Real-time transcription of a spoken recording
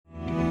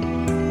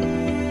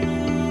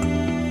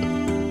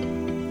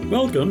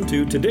Welcome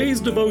to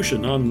today's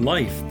devotion on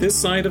life this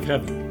side of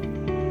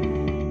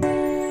heaven.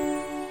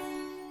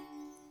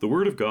 The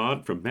Word of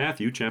God from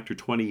Matthew chapter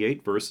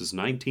 28, verses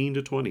 19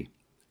 to 20.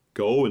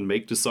 Go and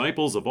make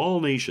disciples of all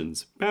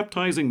nations,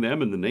 baptizing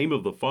them in the name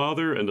of the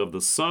Father and of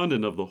the Son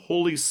and of the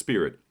Holy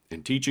Spirit,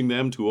 and teaching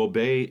them to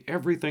obey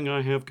everything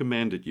I have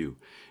commanded you.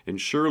 And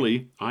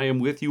surely I am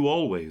with you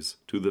always,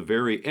 to the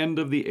very end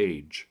of the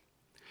age.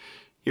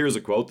 Here's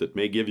a quote that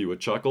may give you a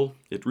chuckle.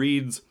 It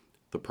reads,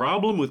 "The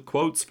problem with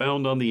quotes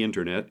found on the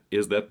internet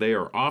is that they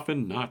are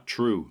often not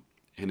true."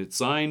 And it's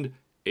signed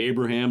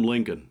Abraham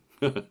Lincoln.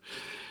 There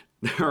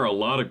are a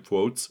lot of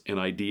quotes and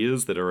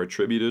ideas that are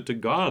attributed to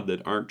God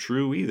that aren't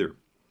true either.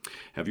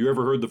 Have you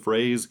ever heard the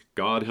phrase,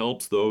 "God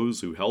helps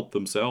those who help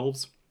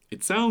themselves"?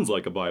 It sounds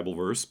like a Bible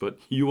verse, but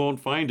you won't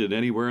find it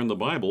anywhere in the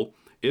Bible.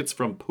 It's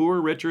from Poor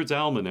Richard's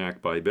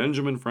Almanac by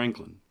Benjamin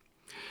Franklin.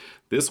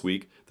 This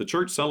week, the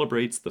church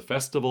celebrates the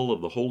festival of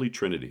the Holy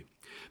Trinity.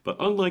 But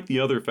unlike the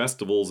other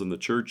festivals in the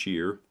church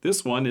year,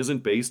 this one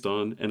isn't based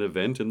on an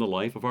event in the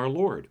life of our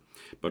Lord,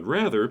 but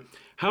rather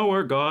how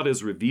our God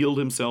has revealed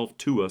himself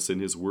to us in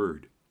his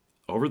Word.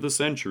 Over the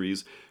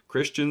centuries,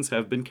 Christians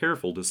have been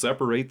careful to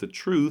separate the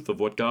truth of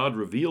what God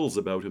reveals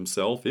about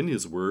himself in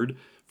his Word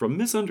from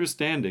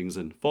misunderstandings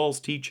and false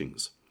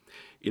teachings.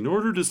 In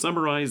order to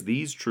summarize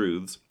these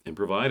truths and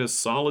provide a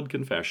solid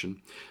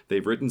confession,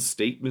 they've written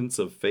statements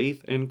of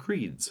faith and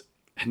creeds.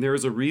 And there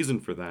is a reason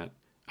for that.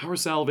 Our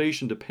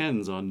salvation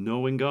depends on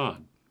knowing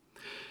God.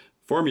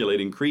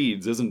 Formulating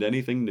creeds isn't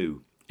anything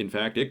new. In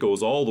fact, it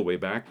goes all the way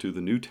back to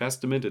the New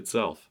Testament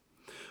itself.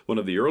 One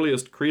of the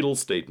earliest creedal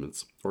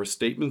statements, or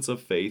statements of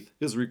faith,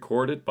 is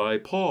recorded by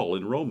Paul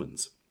in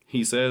Romans.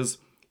 He says,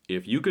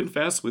 "If you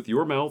confess with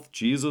your mouth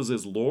Jesus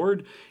is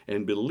Lord,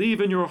 and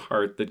believe in your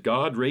heart that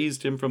God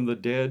raised him from the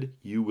dead,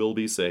 you will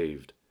be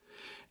saved."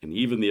 And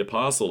even the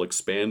apostle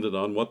expanded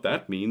on what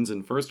that means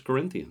in 1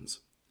 Corinthians.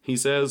 He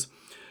says,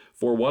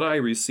 "For what I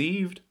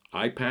received,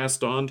 I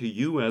passed on to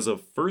you as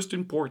of first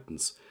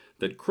importance,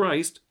 that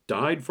Christ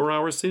died for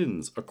our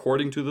sins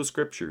according to the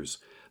Scriptures,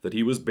 that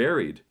he was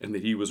buried, and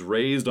that he was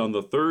raised on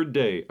the third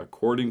day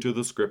according to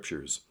the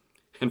Scriptures."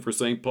 And for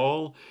St.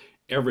 Paul,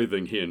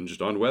 everything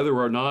hinged on whether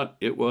or not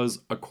it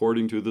was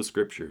according to the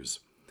Scriptures.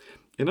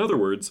 In other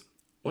words,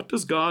 what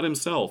does God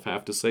himself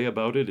have to say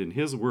about it in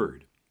his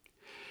Word?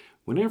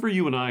 Whenever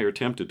you and I are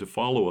tempted to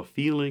follow a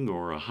feeling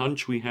or a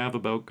hunch we have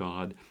about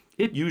God,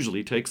 it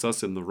usually takes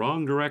us in the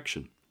wrong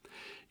direction.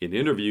 In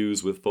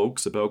interviews with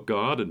folks about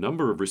God, a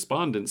number of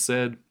respondents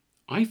said,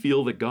 "I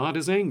feel that God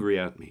is angry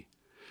at me."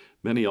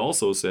 Many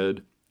also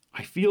said,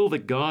 "I feel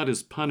that God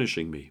is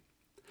punishing me."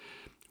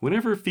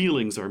 Whenever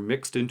feelings are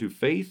mixed into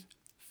faith,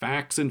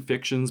 facts and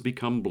fictions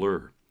become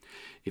blur.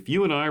 If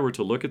you and I were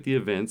to look at the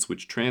events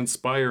which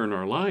transpire in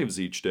our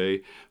lives each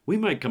day, we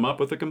might come up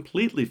with a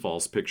completely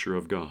false picture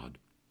of God.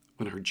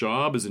 When our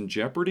job is in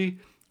jeopardy,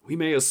 we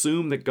may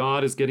assume that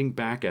God is getting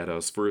back at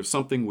us for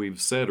something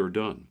we've said or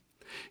done.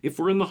 If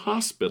we're in the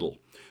hospital,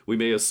 we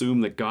may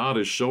assume that God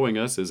is showing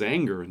us his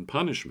anger and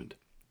punishment.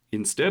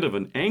 Instead of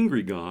an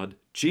angry God,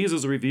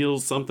 Jesus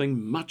reveals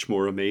something much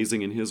more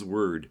amazing in his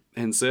Word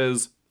and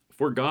says,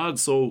 "For God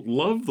so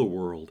loved the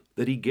world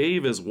that he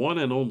gave his one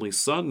and only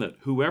Son, that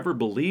whoever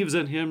believes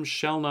in him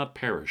shall not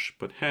perish,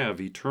 but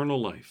have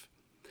eternal life."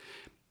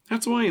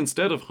 That's why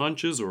instead of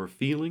hunches or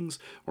feelings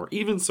or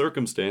even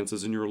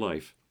circumstances in your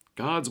life,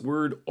 God's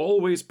Word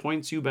always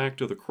points you back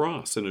to the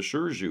cross and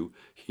assures you,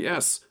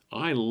 "Yes,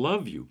 I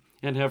love you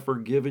and have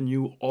forgiven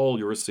you all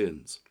your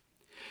sins."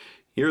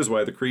 Here's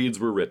why the creeds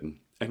were written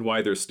and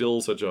why they're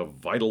still such a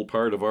vital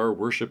part of our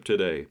worship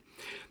today.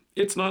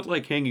 It's not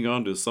like hanging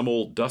on to some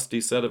old dusty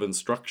set of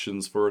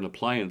instructions for an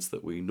appliance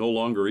that we no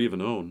longer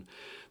even own.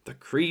 The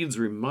creeds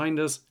remind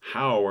us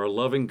how our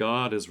loving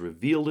God has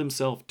revealed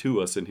himself to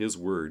us in his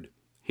Word.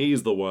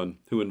 He's the one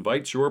who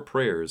invites your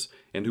prayers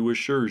and who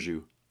assures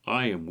you,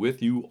 "I am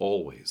with you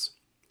always."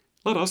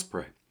 Let us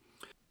pray.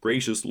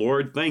 Gracious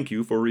Lord, thank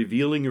you for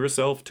revealing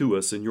yourself to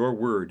us in your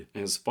Word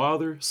as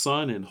Father,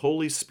 Son, and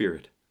Holy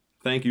Spirit.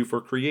 Thank you for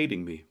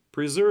creating me,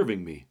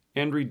 preserving me,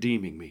 and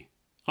redeeming me.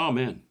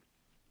 Amen.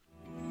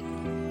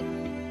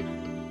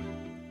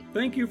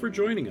 Thank you for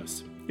joining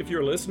us. If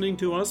you're listening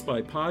to us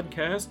by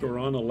podcast or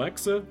on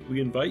Alexa, we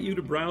invite you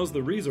to browse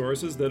the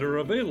resources that are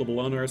available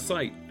on our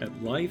site at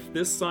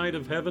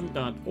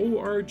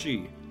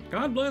lifethissideofheaven.org.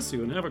 God bless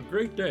you and have a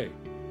great day.